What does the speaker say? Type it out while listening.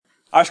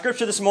Our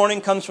scripture this morning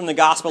comes from the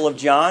Gospel of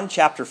John,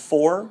 chapter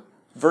 4,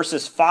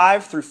 verses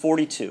 5 through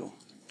 42.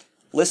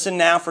 Listen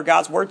now for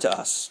God's word to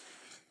us.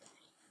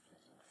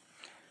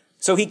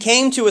 So he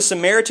came to a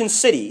Samaritan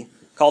city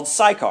called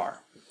Sychar,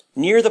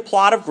 near the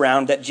plot of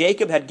ground that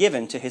Jacob had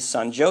given to his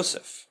son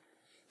Joseph.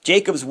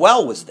 Jacob's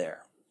well was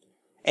there,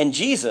 and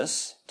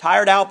Jesus,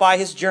 tired out by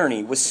his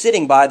journey, was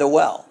sitting by the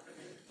well.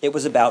 It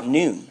was about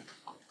noon.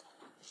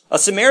 A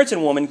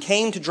Samaritan woman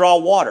came to draw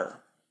water,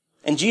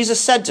 and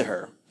Jesus said to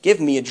her, "Give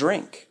me a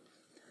drink."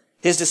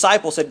 His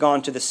disciples had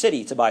gone to the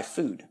city to buy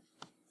food.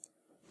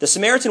 The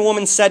Samaritan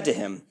woman said to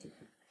him,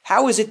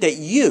 "How is it that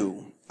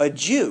you, a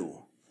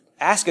Jew,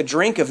 ask a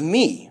drink of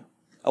me,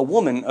 a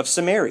woman of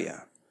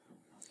Samaria?"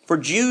 For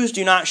Jews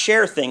do not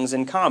share things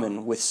in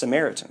common with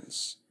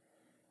Samaritans.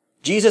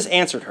 Jesus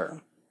answered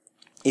her,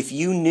 "If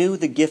you knew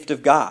the gift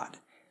of God,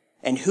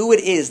 and who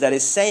it is that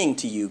is saying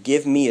to you,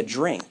 'Give me a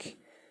drink,'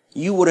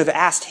 you would have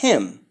asked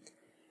him,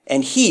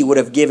 and he would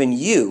have given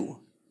you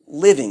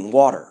living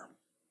water."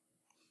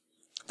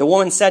 The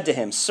woman said to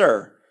him,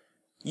 "Sir,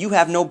 you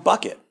have no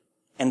bucket,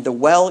 and the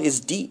well is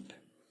deep.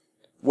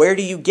 Where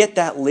do you get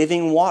that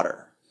living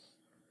water?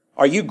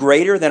 Are you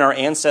greater than our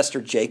ancestor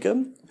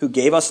Jacob, who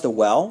gave us the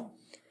well,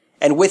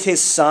 and with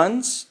his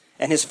sons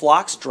and his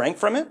flocks drank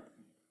from it?"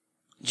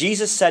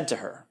 Jesus said to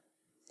her,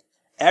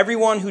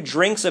 "Everyone who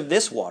drinks of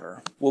this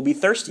water will be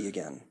thirsty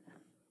again.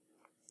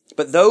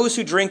 But those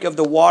who drink of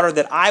the water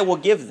that I will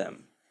give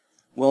them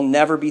will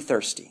never be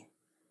thirsty.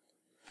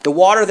 The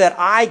water that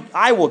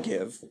I will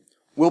give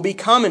will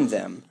become in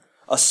them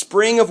a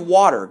spring of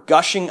water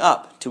gushing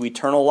up to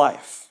eternal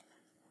life."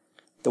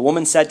 The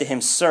woman said to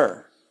him,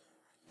 "Sir,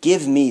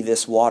 give me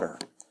this water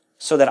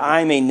so that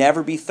I may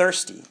never be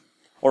thirsty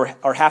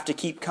or have to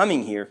keep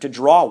coming here to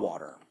draw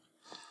water."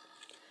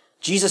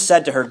 Jesus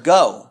said to her,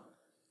 "Go,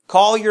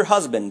 call your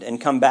husband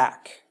and come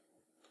back."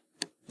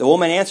 The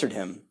woman answered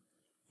him,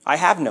 "I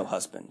have no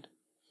husband."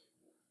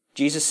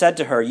 Jesus said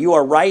to her, "You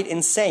are right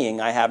in saying,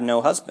 'I have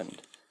no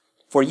husband,'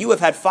 for you have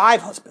had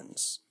 5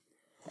 husbands,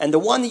 and the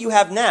one that you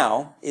have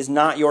now is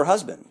not your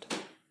husband.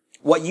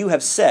 What you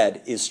have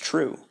said is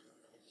true."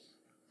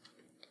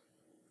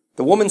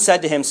 The woman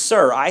said to him,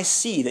 "Sir, I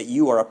see that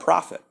you are a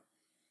prophet.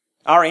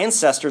 Our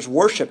ancestors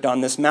worshipped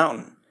on this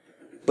mountain,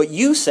 but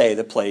you say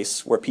the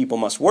place where people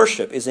must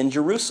worship is in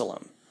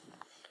Jerusalem."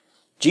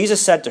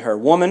 Jesus said to her,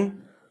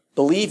 "Woman,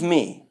 believe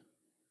me,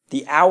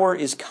 the hour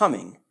is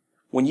coming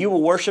when you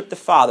will worship the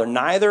Father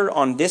neither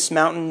on this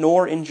mountain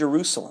nor in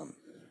Jerusalem.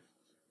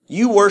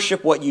 You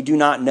worship what you do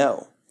not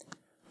know.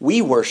 We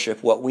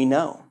worship what we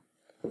know,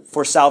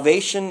 for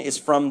salvation is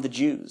from the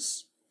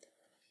Jews.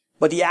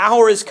 But the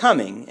hour is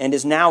coming and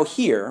is now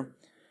here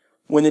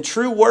when the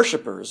true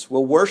worshipers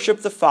will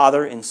worship the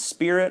Father in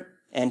spirit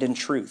and in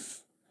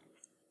truth.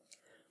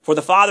 For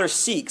the Father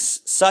seeks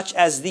such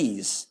as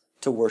these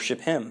to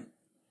worship him.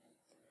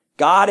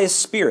 God is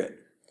spirit,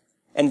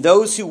 and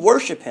those who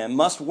worship him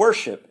must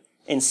worship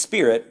in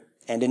spirit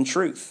and in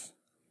truth."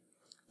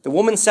 The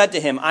woman said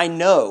to him, "I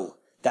know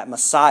that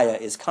Messiah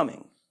is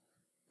coming,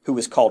 who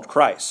is called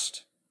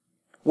Christ.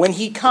 When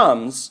he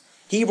comes,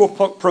 he will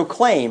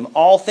proclaim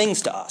all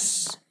things to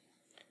us."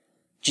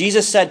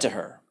 Jesus said to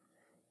her,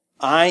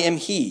 "I am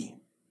he,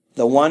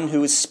 the one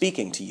who is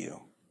speaking to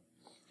you."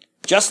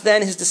 Just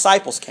then his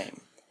disciples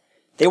came.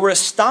 They were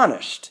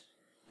astonished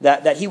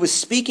that he was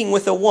speaking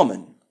with a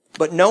woman,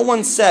 but no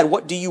one said,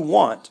 "What do you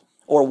want?"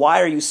 or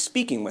 "Why are you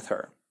speaking with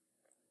her?"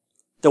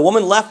 The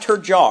woman left her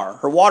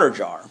water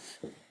jar,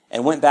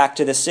 and went back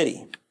to the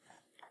city.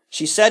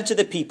 She said to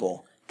the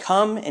people,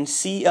 "Come and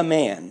see a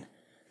man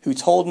who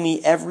told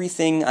me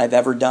everything I've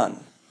ever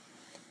done.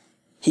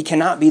 He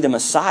cannot be the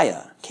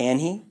Messiah, can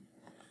he?"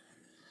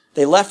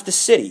 They left the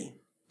city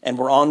and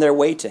were on their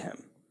way to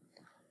him.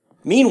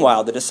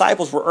 Meanwhile, the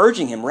disciples were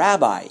urging him,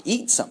 "Rabbi,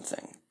 eat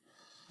something."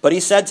 But he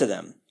said to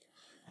them,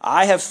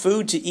 "I have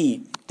food to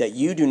eat that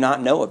you do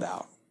not know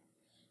about."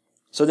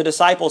 So the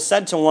disciples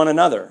said to one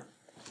another,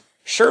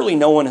 "Surely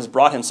no one has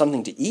brought him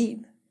something to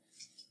eat."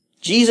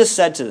 Jesus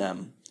said to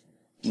them,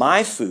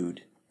 "My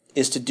food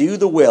is to do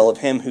the will of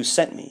him who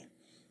sent me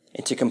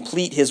and to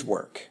complete his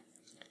work.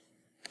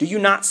 Do you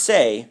not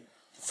say,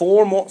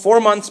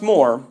 4 months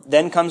more,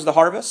 then comes the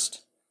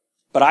harvest?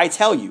 But I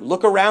tell you,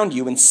 look around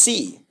you and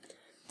see,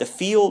 the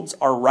fields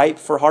are ripe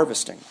for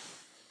harvesting.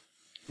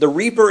 The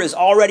reaper is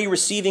already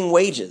receiving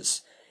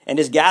wages and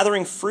is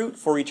gathering fruit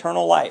for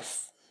eternal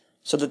life,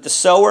 so that the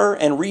sower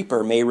and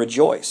reaper may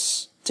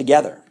rejoice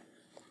together.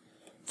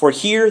 For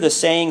here the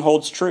saying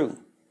holds true,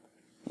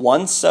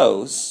 one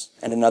sows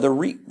and another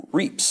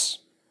reaps.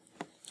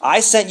 I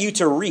sent you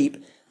to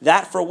reap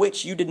that for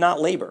which you did not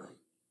labor.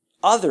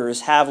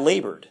 Others have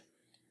labored,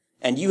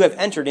 and you have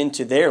entered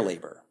into their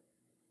labor."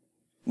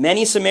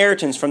 Many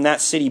Samaritans from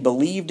that city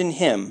believed in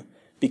him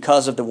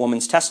because of the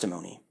woman's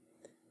testimony.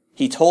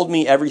 "He told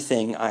me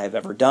everything I have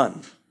ever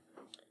done."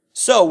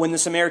 So when the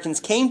Samaritans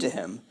came to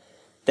him,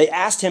 they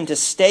asked him to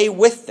stay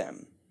with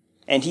them,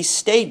 and he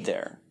stayed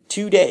there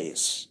 2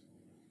 days.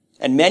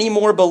 And many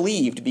more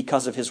believed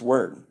because of his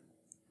word.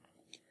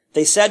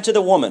 They said to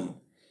the woman,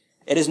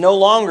 It is no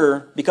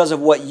longer because of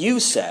what you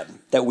said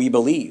that we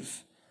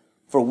believe,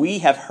 for we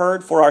have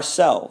heard for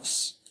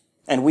ourselves,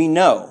 and we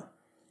know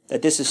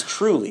that this is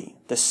truly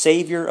the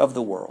Savior of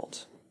the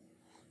world.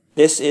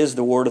 This is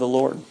the word of the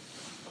Lord.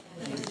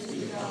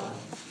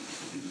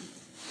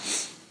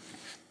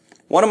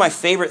 One of my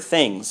favorite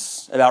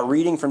things about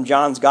reading from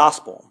John's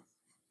Gospel,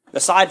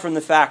 aside from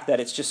the fact that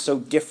it's just so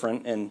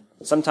different and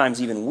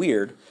sometimes even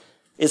weird,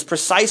 is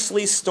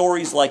precisely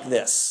stories like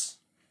this.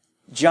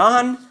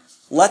 John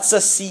lets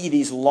us see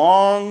these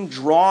long,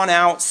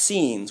 drawn-out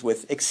scenes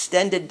with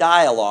extended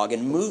dialogue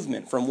and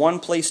movement from one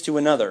place to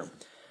another.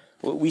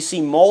 We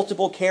see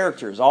multiple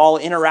characters all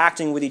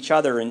interacting with each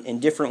other in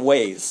different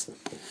ways.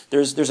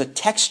 There's a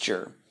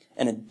texture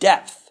and a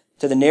depth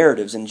to the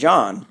narratives in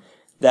John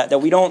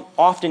that we don't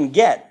often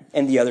get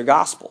in the other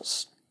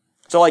Gospels.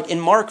 So like in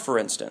Mark, for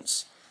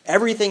instance,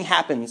 everything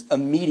happens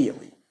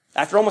immediately.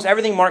 After almost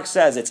everything Mark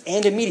says, it's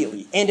and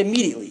immediately, and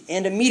immediately,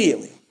 and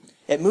immediately.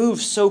 It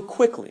moves so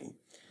quickly.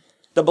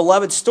 The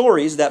beloved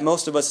stories that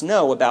most of us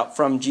know about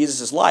from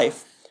Jesus'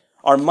 life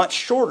are much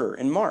shorter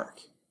in Mark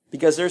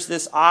because there's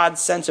this odd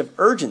sense of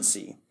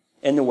urgency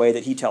in the way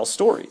that he tells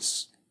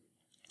stories.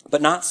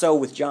 But not so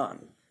with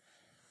John.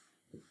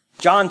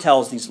 John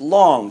tells these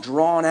long,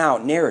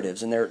 drawn-out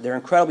narratives, and they're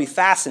incredibly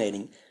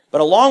fascinating. But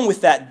along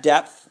with that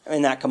depth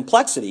and that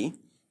complexity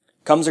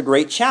comes a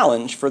great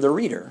challenge for the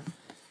reader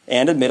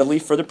and, admittedly,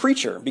 for the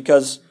preacher,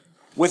 because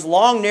with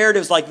long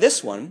narratives like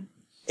this one,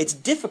 it's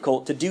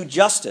difficult to do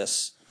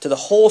justice to the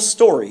whole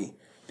story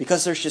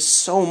because there's just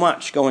so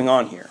much going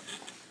on here.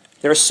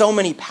 There are so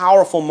many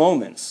powerful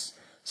moments,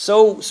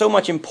 so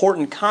much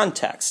important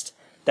context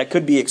that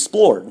could be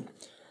explored.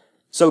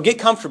 So get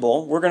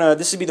comfortable.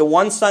 This will be the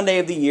one Sunday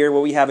of the year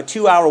where we have a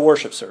 2-hour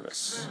worship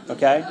service,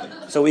 okay?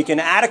 So we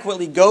can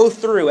adequately go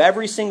through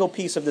every single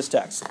piece of this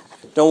text.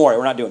 Don't worry,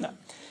 we're not doing that.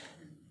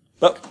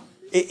 But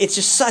it's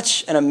just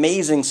such an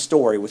amazing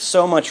story with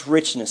so much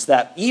richness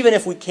that even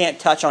if we can't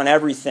touch on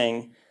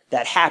everything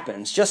that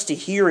happens, just to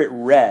hear it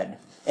read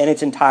in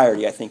its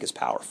entirety, I think, is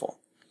powerful.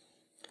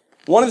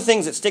 One of the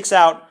things that sticks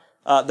out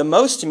the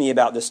most to me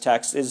about this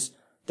text is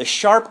the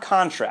sharp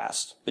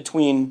contrast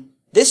between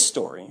this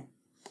story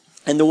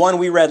and the one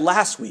we read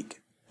last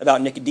week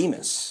about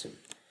Nicodemus.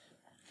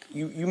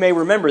 You may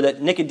remember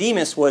that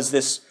Nicodemus was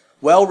this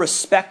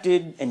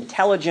well-respected,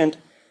 intelligent,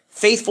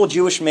 faithful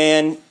Jewish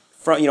man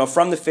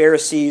from the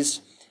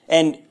Pharisees,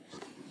 and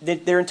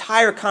their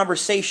entire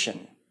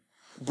conversation,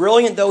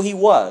 brilliant though he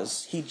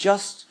was, he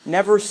just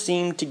never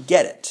seemed to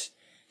get it.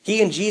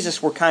 He and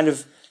Jesus were kind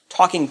of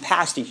talking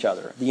past each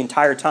other the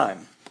entire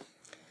time.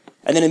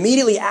 And then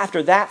immediately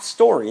after that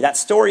story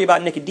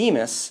about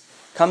Nicodemus,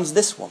 comes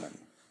this woman,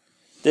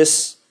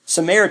 this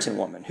Samaritan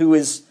woman, who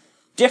is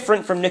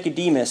different from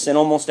Nicodemus in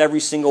almost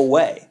every single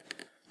way,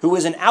 who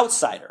is an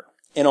outsider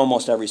in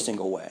almost every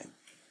single way.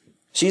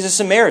 She's a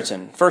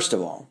Samaritan, first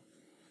of all.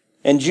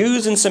 And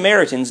Jews and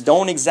Samaritans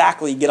don't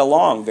exactly get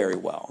along very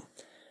well.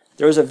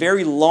 There is a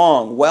very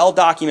long,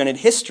 well-documented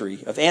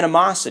history of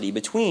animosity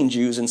between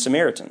Jews and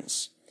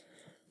Samaritans.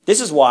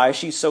 This is why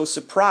she's so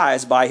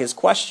surprised by his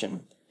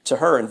question to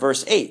her in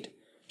verse 8.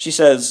 She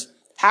says,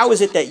 "How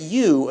is it that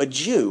you, a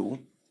Jew,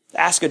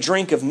 ask a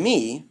drink of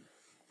me,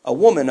 a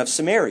woman of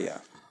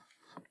Samaria?"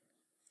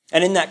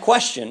 And in that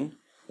question,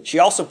 she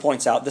also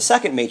points out the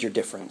second major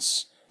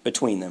difference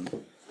between them,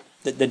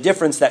 the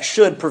difference that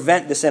should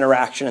prevent this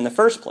interaction in the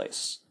first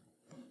place,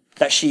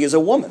 that she is a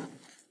woman.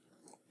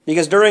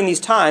 Because during these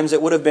times,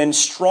 it would have been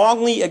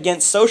strongly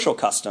against social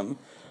custom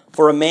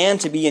for a man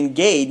to be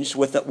engaged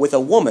with a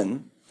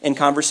woman in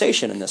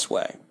conversation in this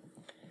way.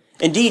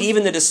 Indeed,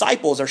 even the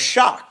disciples are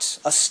shocked,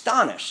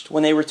 astonished,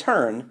 when they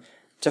return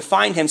to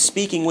find him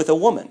speaking with a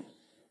woman.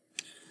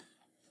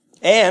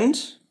 And,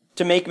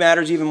 to make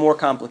matters even more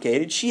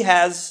complicated, she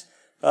has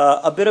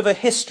a bit of a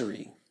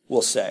history,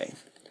 we'll say.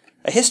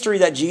 A history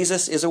that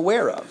Jesus is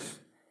aware of.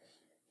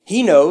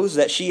 He knows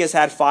that she has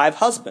had 5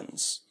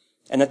 husbands,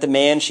 and that the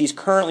man she's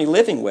currently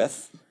living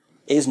with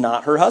is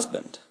not her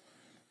husband.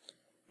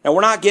 Now, we're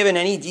not given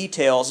any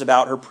details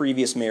about her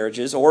previous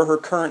marriages or her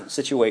current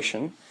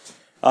situation.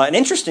 And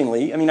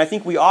interestingly, I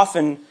think we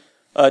often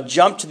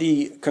jump to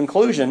the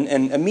conclusion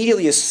and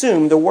immediately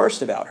assume the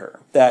worst about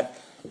her. That,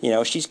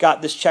 she's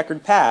got this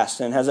checkered past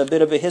and has a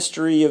bit of a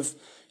history of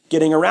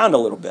getting around a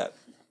little bit.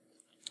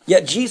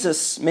 Yet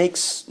Jesus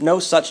makes no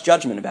such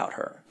judgment about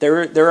her.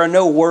 There are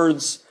no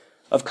words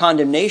of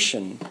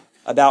condemnation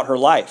about her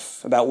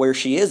life, about where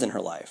she is in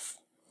her life.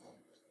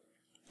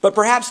 But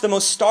perhaps the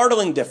most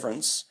startling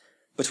difference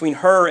between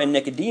her and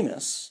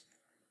Nicodemus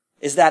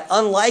is that,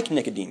 unlike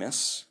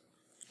Nicodemus,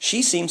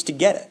 she seems to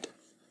get it.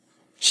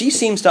 She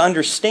seems to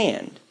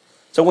understand.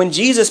 So when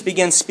Jesus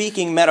begins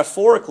speaking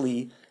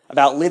metaphorically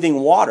about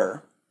living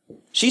water,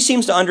 she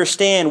seems to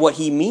understand what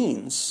he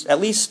means, at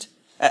least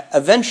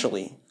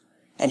eventually,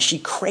 and she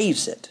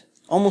craves it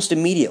almost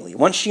immediately.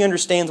 Once she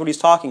understands what he's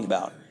talking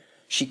about,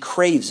 she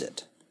craves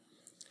it.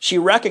 She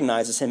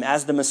recognizes him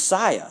as the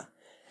Messiah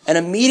and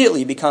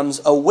immediately becomes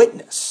a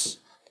witness,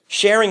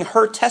 sharing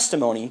her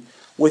testimony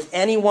with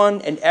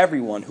anyone and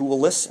everyone who will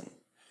listen.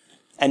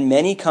 and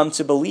many come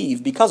to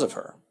believe because of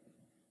her.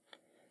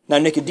 Now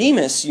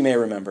Nicodemus, you may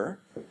remember,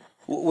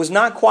 was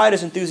not quite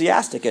as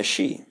enthusiastic as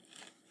she.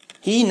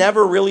 He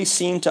never really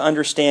seemed to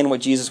understand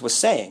what Jesus was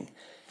saying,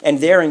 and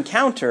their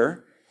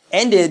encounter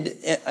ended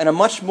in a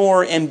much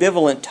more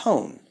ambivalent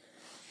tone.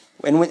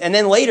 And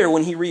then later,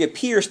 when he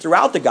reappears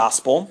throughout the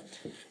gospel,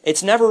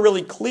 it's never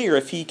really clear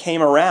if he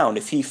came around,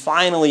 if he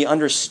finally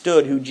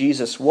understood who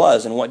Jesus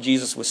was and what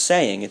Jesus was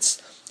saying.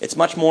 It's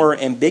much more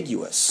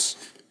ambiguous.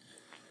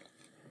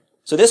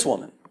 So this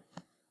woman,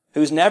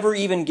 who's never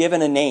even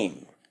given a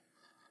name,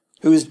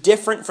 who is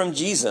different from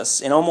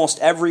Jesus in almost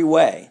every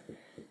way,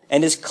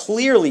 and is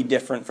clearly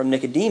different from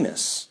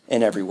Nicodemus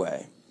in every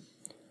way,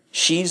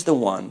 she's the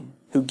one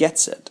who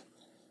gets it.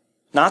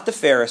 Not the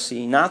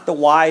Pharisee, not the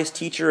wise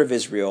teacher of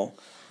Israel,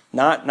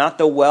 not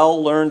the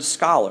well-learned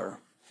scholar.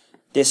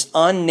 This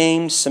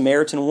unnamed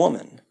Samaritan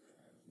woman,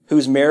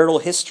 whose marital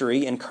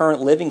history and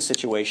current living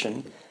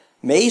situation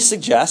may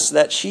suggest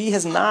that she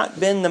has not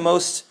been the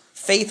most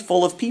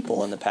faithful of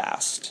people in the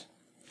past.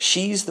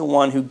 She's the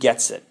one who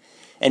gets it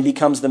and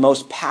becomes the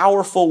most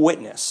powerful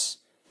witness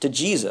to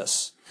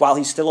Jesus while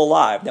he's still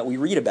alive that we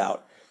read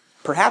about,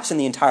 perhaps in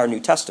the entire New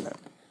Testament.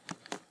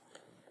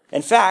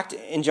 In fact,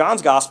 in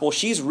John's gospel,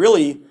 she's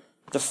really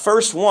the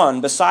first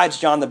one, besides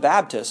John the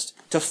Baptist,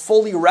 to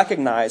fully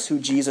recognize who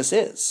Jesus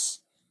is.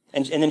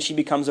 And then she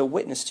becomes a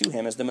witness to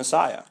him as the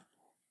Messiah.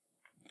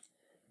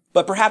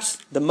 But perhaps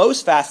the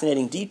most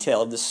fascinating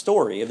detail of this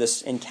story, of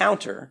this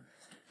encounter,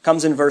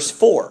 comes in verse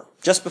 4,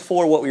 just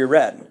before what we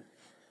read.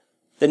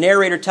 The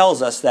narrator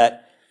tells us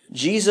that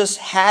Jesus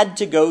had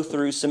to go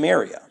through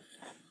Samaria.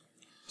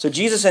 So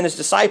Jesus and his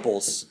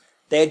disciples,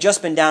 they had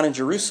just been down in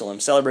Jerusalem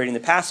celebrating the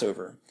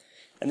Passover,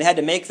 and they had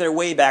to make their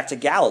way back to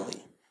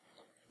Galilee.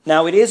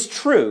 Now, it is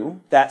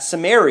true that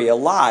Samaria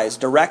lies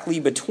directly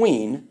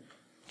between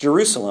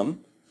Jerusalem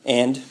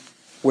and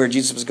where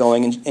Jesus was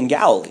going in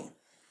Galilee.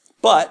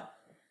 But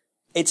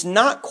it's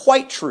not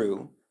quite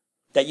true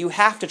that you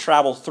have to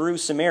travel through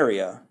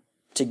Samaria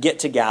to get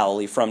to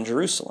Galilee from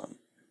Jerusalem.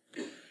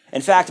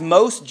 In fact,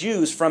 most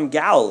Jews from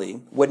Galilee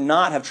would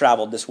not have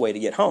traveled this way to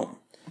get home.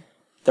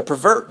 The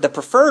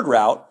preferred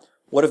route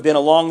would have been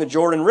along the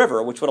Jordan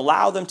River, which would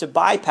allow them to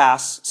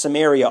bypass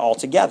Samaria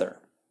altogether.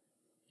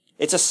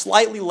 It's a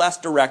slightly less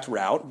direct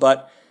route,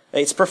 but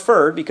it's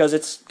preferred because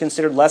it's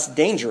considered less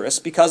dangerous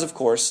because, of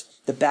course,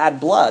 the bad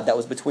blood that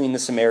was between the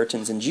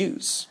Samaritans and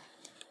Jews.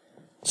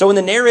 So when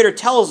the narrator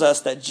tells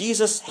us that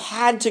Jesus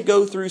had to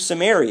go through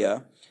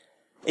Samaria,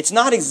 it's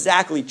not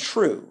exactly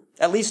true,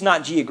 at least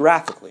not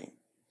geographically.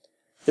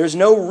 There's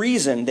no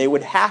reason they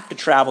would have to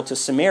travel to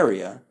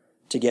Samaria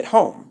to get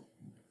home.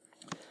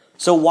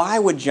 So why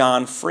would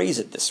John phrase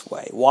it this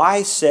way?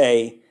 Why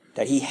say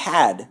that he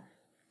had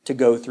to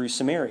go through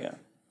Samaria?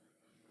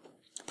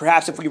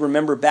 Perhaps if we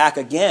remember back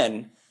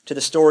again to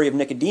the story of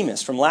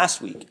Nicodemus from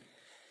last week,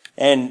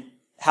 and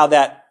how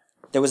that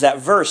there was that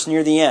verse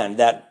near the end,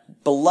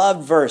 that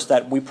beloved verse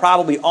that we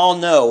probably all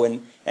know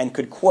and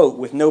could quote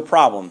with no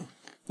problem.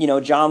 You know,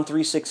 John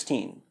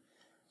 3:16.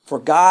 For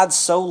God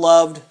so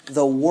loved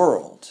the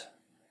world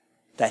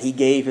that he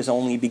gave his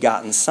only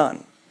begotten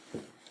Son.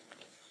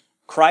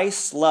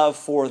 Christ's love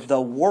for the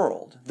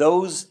world,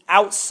 those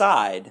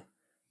outside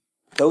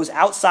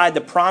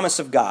the promise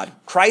of God,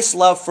 Christ's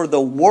love for the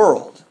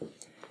world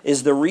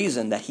is the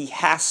reason that he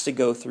has to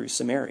go through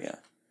Samaria.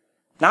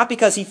 Not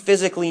because he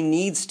physically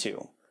needs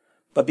to,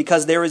 but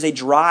because there is a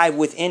drive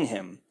within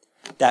him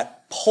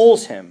that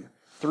pulls him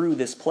through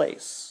this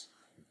place.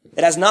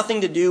 It has nothing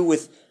to do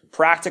with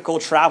practical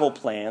travel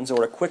plans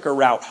or a quicker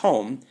route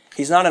home.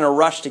 He's not in a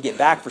rush to get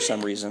back for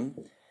some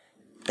reason.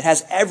 It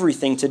has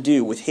everything to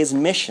do with his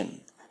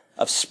mission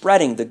of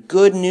spreading the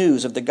good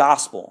news of the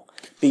gospel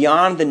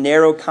beyond the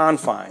narrow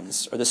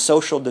confines or the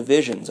social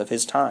divisions of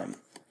his time.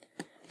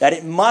 That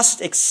it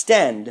must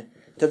extend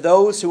to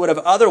those who would have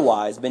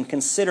otherwise been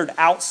considered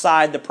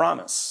outside the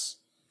promise,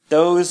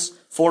 those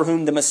for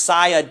whom the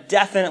Messiah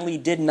definitely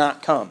did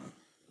not come.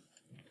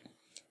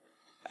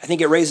 I think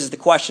it raises the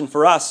question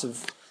for us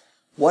of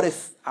what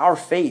if our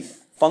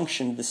faith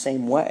functioned the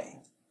same way?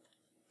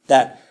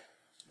 That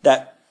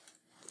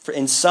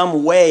in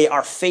some way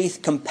our faith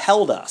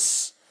compelled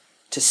us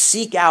to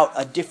seek out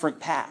a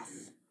different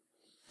path.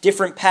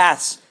 Different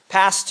paths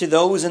to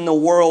those in the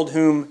world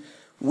whom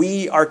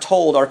we are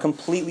told are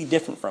completely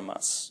different from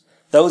us.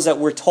 Those that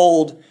we're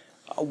told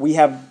we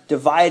have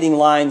dividing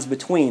lines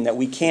between, that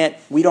we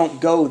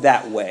don't go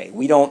that way.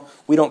 We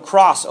don't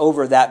cross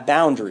over that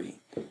boundary.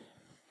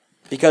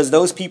 Because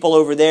those people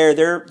over there,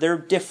 they're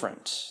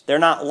different. They're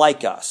not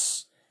like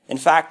us. In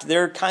fact,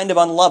 they're kind of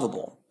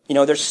unlovable. You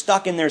know, they're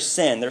stuck in their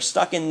sin. They're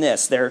stuck in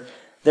this. They're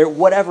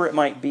whatever it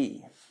might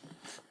be.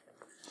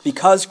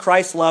 Because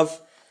Christ's love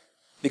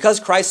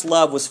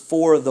was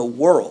for the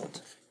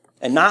world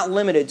and not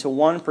limited to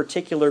one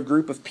particular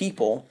group of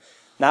people,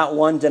 not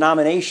one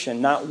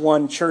denomination, not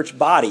one church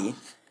body,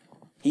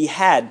 he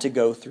had to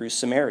go through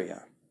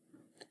Samaria.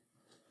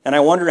 And I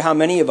wonder how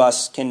many of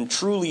us can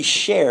truly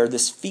share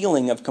this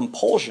feeling of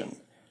compulsion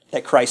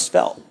that Christ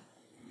felt.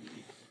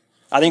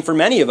 I think for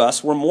many of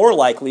us, we're more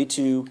likely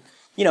to,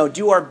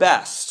 do our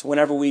best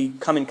whenever we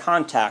come in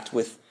contact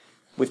with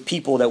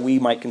people that we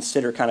might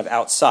consider kind of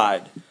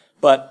outside.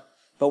 But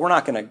we're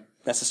not going to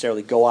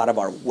necessarily go out of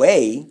our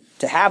way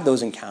to have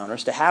those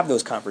encounters, to have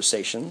those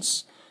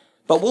conversations.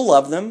 But we'll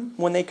love them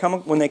when they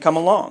come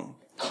along.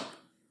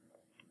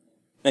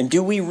 And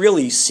do we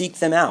really seek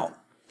them out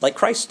like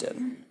Christ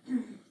did?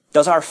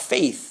 Does our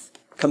faith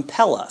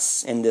compel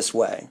us in this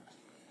way?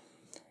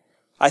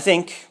 I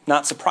think,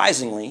 not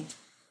surprisingly,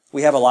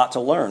 we have a lot to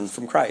learn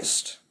from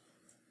Christ.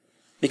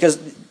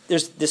 Because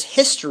there's this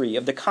history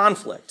of the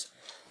conflict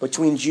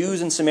between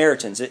Jews and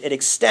Samaritans. It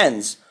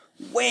extends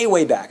way,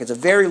 way back. It's a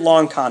very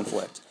long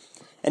conflict.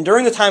 And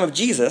during the time of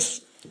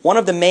Jesus, one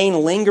of the main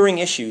lingering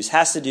issues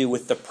has to do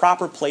with the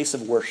proper place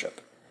of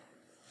worship.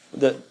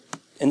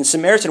 And the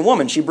Samaritan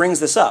woman, she brings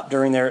this up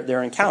during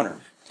their encounter.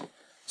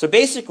 So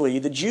basically,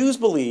 the Jews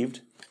believed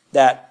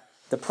that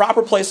the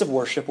proper place of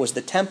worship was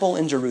the temple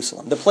in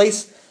Jerusalem, the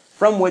place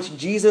from which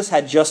Jesus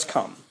had just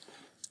come.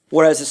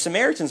 Whereas the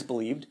Samaritans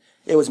believed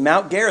it was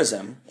Mount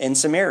Gerizim in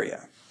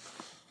Samaria.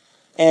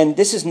 And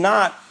this is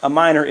not a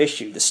minor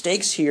issue. The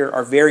stakes here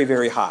are very,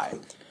 very high.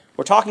 When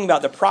we're talking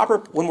about the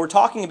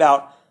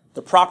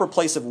proper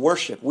place of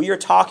worship, we are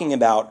talking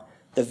about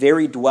the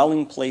very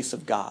dwelling place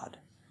of God.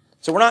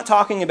 So we're not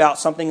talking about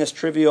something as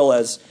trivial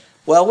as,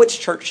 well, which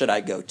church should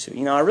I go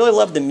to? I really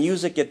love the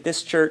music at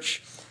this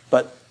church,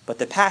 but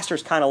the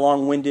pastor's kind of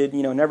long-winded,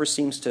 never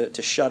seems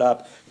to shut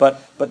up.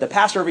 But the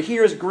pastor over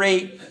here is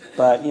great,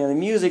 but the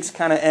music's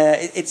kind of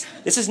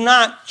this is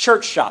not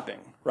church shopping,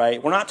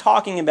 right? We're not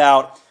talking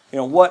about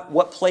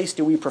what place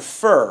do we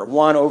prefer,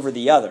 one over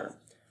the other.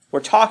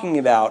 We're talking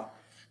about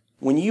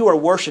when you are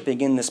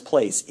worshiping in this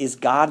place, is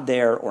God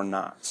there or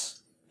not?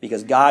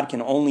 Because God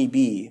can only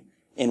be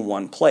in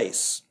one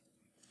place.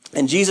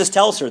 And Jesus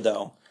tells her,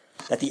 though,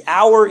 that the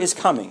hour is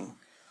coming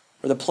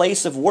where the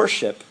place of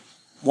worship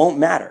won't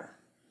matter.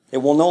 It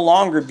will no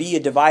longer be a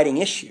dividing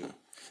issue.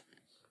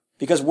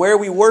 Because where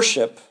we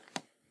worship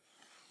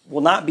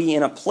will not be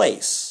in a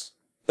place,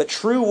 but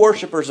true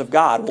worshipers of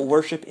God will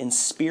worship in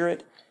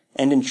spirit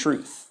and in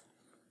truth.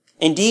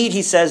 Indeed,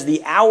 he says,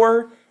 the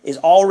hour is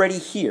already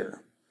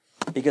here,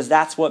 because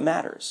that's what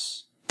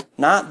matters.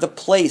 Not the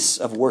place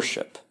of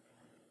worship,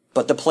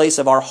 but the place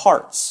of our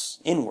hearts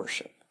in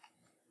worship.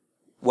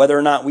 Whether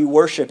or not we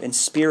worship in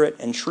spirit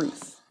and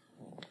truth.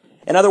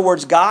 In other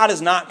words, God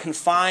is not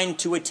confined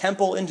to a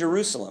temple in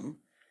Jerusalem,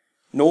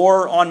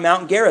 nor on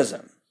Mount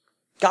Gerizim.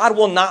 God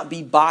will not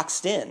be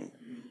boxed in.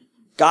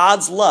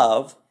 God's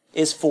love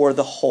is for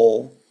the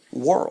whole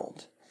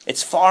world.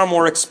 It's far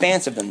more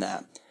expansive than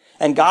that.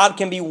 And God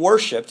can be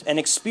worshipped and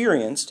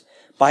experienced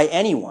by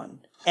anyone,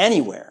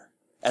 anywhere,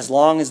 as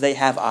long as they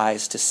have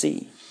eyes to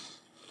see.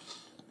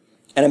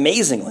 And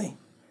amazingly,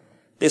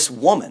 this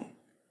woman,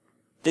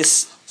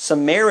 this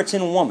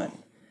Samaritan woman,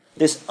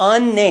 this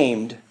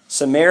unnamed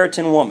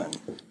Samaritan woman,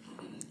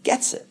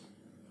 gets it.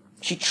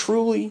 She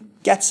truly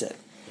gets it.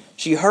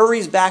 She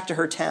hurries back to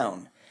her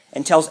town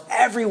and tells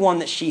everyone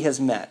that she has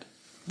met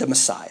the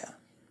Messiah.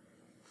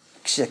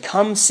 She said,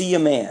 come see a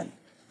man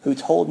who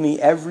told me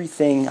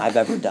everything I've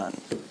ever done.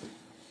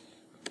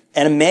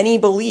 And many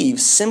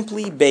believe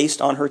simply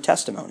based on her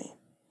testimony.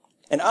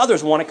 And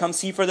others want to come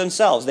see for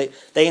themselves.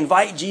 They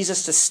invite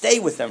Jesus to stay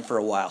with them for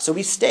a while. So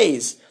he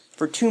stays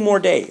for 2 more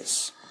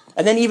days.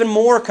 And then even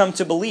more come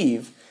to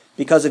believe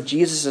because of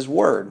Jesus'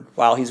 word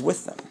while he's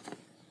with them.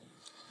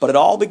 But it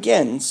all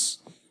begins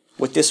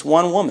with this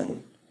one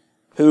woman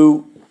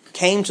who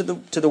came to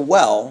the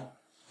well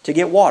to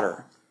get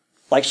water,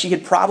 like she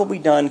had probably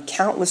done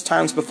countless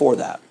times before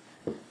that.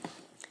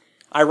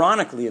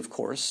 Ironically, of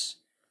course,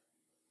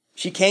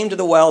 she came to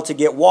the well to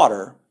get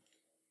water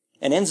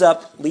and ends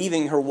up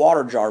leaving her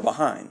water jar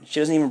behind. She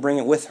doesn't even bring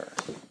it with her.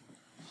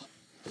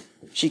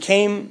 She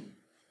came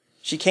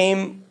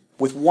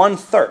with one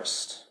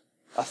thirst,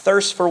 a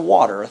thirst for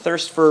water, a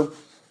thirst for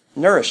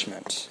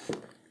nourishment.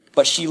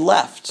 But she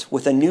left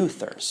with a new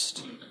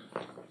thirst,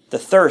 the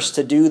thirst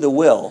to do the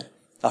will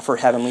of her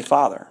heavenly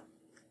Father.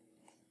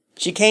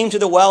 She came to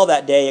the well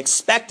that day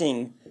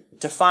expecting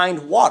to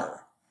find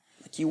water,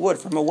 like you would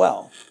from a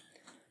well.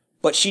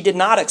 But she did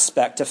not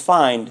expect to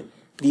find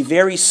the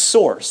very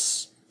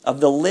source of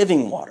the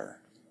living water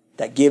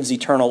that gives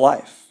eternal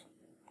life.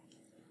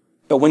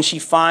 But when she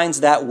finds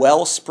that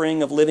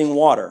wellspring of living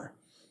water,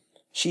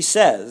 she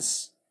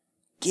says,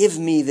 "Give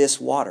me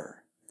this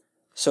water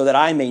so that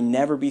I may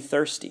never be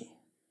thirsty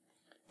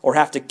or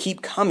have to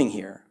keep coming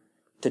here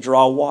to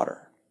draw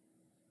water."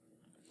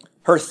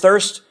 Her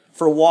thirst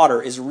for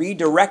water is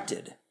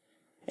redirected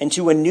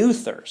into a new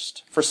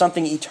thirst for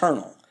something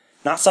eternal,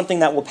 not something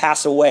that will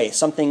pass away,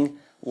 something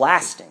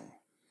lasting,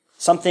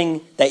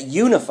 something that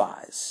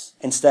unifies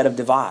instead of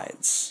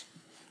divides.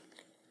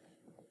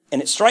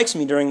 And it strikes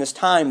me during this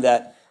time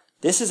that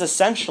this is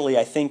essentially,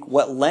 I think,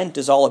 what Lent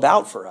is all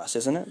about for us,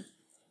 isn't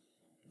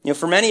it?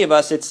 For many of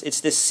us,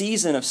 it's this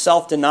season of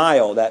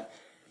self-denial that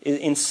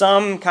in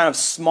some kind of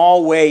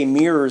small way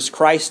mirrors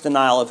Christ's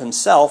denial of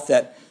himself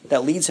that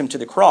leads him to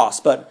the cross.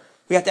 But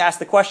We have to ask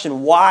the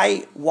question,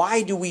 why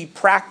do we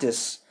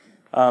practice,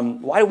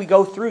 why do we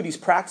go through these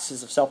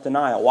practices of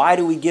self-denial? Why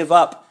do we give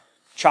up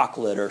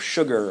chocolate or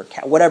sugar or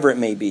whatever it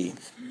may be?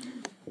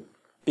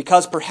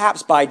 Because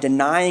perhaps by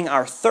denying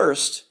our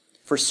thirst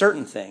for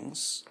certain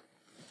things,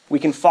 we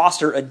can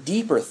foster a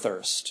deeper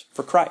thirst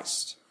for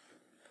Christ.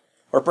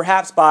 Or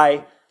perhaps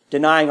by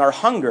denying our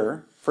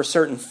hunger for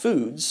certain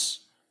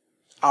foods,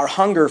 our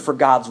hunger for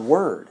God's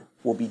word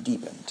will be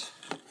deepened.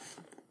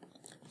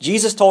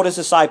 Jesus told his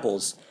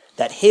disciples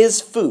that his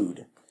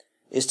food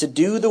is to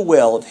do the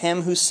will of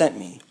him who sent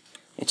me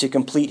and to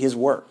complete his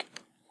work.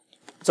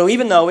 So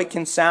even though it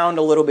can sound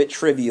a little bit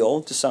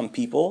trivial to some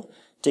people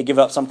to give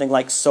up something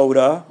like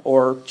soda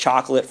or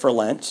chocolate for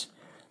Lent,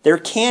 there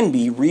can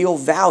be real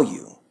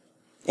value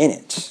in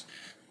it.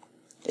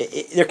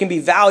 There can be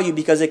value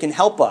because it can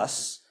help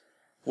us,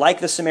 like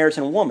the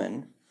Samaritan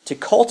woman, to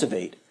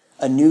cultivate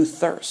a new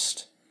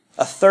thirst,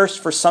 a thirst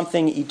for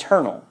something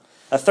eternal,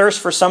 a thirst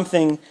for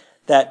something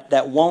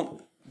that won't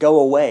go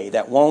away,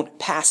 that won't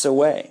pass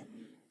away.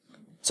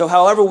 So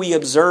however we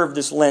observe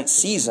this Lent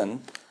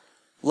season,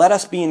 let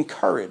us be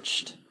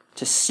encouraged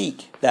to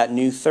seek that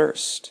new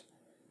thirst.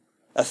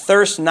 A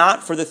thirst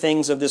not for the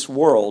things of this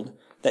world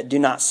that do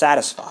not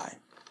satisfy,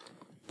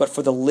 but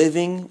for the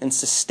living and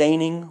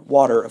sustaining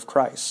water of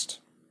Christ.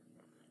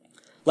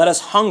 Let us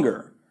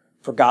hunger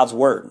for God's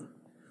word,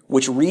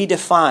 which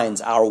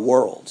redefines our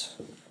world.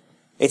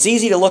 It's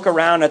easy to look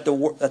around at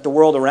the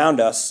world around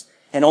us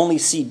and only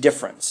see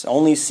difference,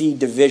 only see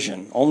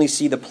division, only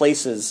see the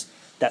places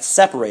that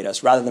separate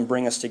us rather than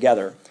bring us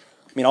together.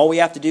 I mean, all we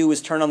have to do is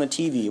turn on the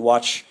TV,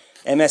 watch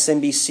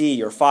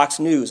MSNBC or Fox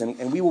News,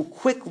 and we will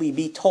quickly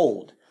be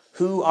told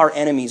who our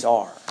enemies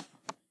are.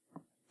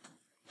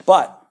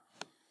 But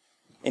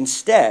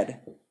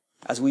instead,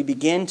 as we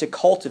begin to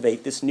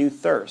cultivate this new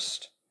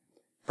thirst,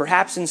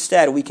 perhaps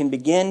instead we can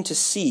begin to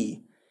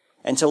see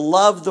and to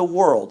love the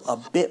world a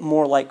bit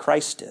more like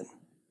Christ did,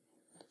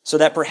 so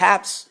that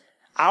perhaps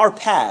our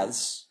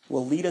paths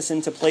will lead us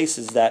into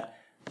places that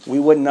we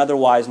wouldn't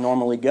otherwise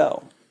normally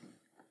go,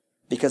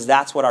 because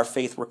that's what our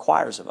faith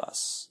requires of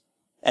us,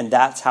 and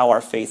that's how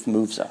our faith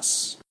moves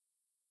us.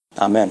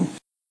 Amen.